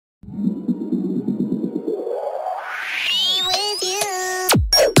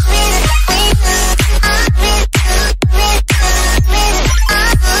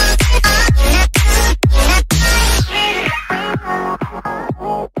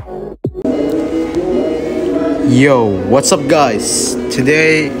Yo, what's up guys?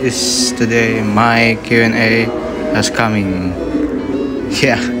 Today my Q&A is coming.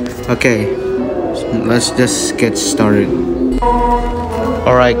 Yeah, okay. Let's just get started.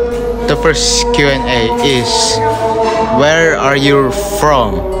 Alright, the first Q&A is, where are you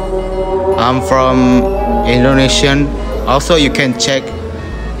from? I'm from Indonesian. Also, you can check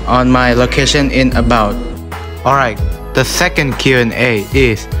on my location in about. Alright, the second Q&A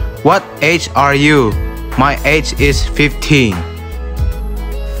is, what age are you? My age is 15.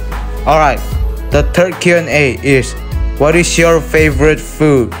 Alright, the third Q&A is, what is your favorite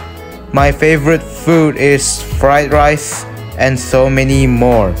food? My favorite food is fried rice and so many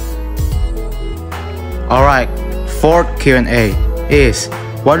more. Alright, fourth Q&A is,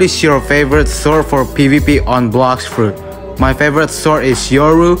 what is your favorite sword for PvP on Blox Fruit? My favorite sword is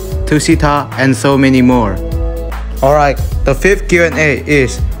Yoru, Tushita, and so many more. Alright, the fifth Q&A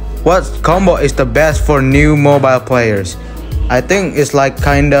is, what combo is the best for new mobile players? I think it's like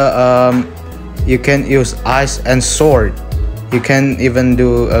kinda you can use ice and sword. You can even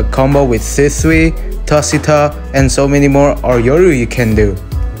do a combo with Sisui, Tushita, and so many more, or Yoru you can do.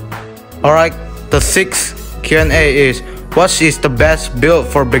 Alright, the sixth Q&A is, what is the best build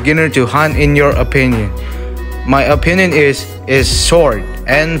for beginner to hunt in your opinion? My opinion is sword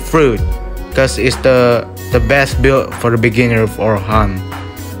and fruit, because it's the best build for the beginner for hunt.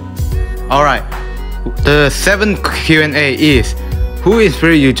 Alright, the seventh Q&A is, who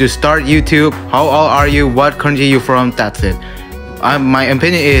inspired you to start YouTube? How old are you? What country you from? That's it. My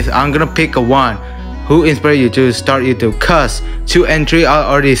opinion is, I'm gonna pick a one. Who inspired you to start YouTube? Cause 2 and 3 I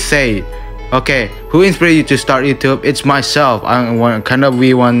already said. Okay, who inspired you to start YouTube? It's myself. I'm kind of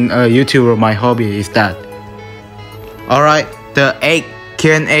one YouTuber. My hobby is that. Alright, the 8th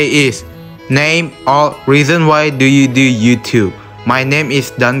Q&A is, name or reason why do you do YouTube? My name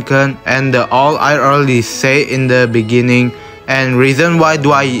is Duncan, and all I already say in the beginning. And reason why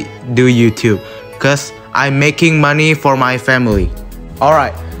do I do YouTube? Cause I'm making money for my family.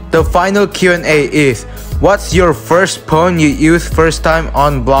 Alright, the final Q&A is, what's your first phone you used first time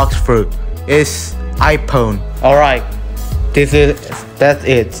on Blox Fruit? It's iPhone. Alright, that's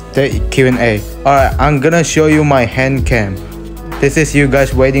it, the Q&A. Alright, I'm gonna show you my hand cam. This is you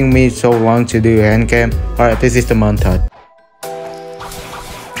guys waiting me so long to do hand cam. Alright, this is the montage.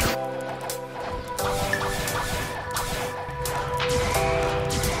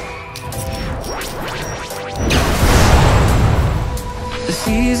 The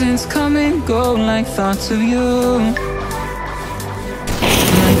seasons come and go like thoughts of you. Like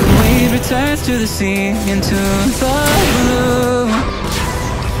a wave returns to the sea, into the blue.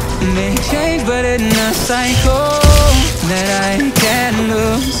 They change but in a cycle that I can't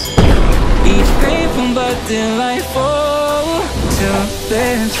lose. Each painful but delightful to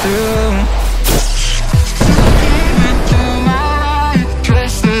live through.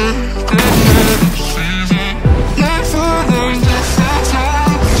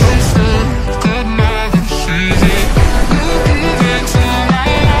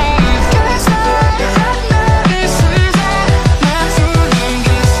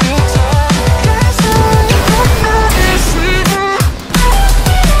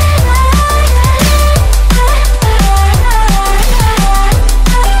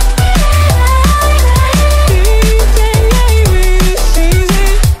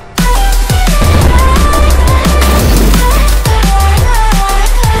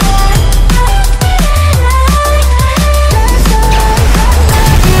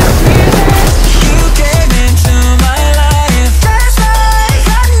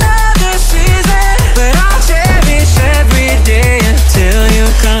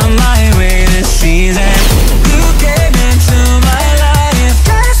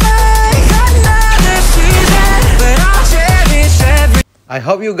 I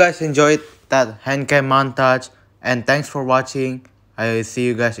hope you guys enjoyed that handcam montage, and thanks for watching. I will see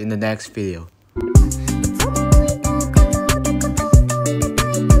you guys in the next video.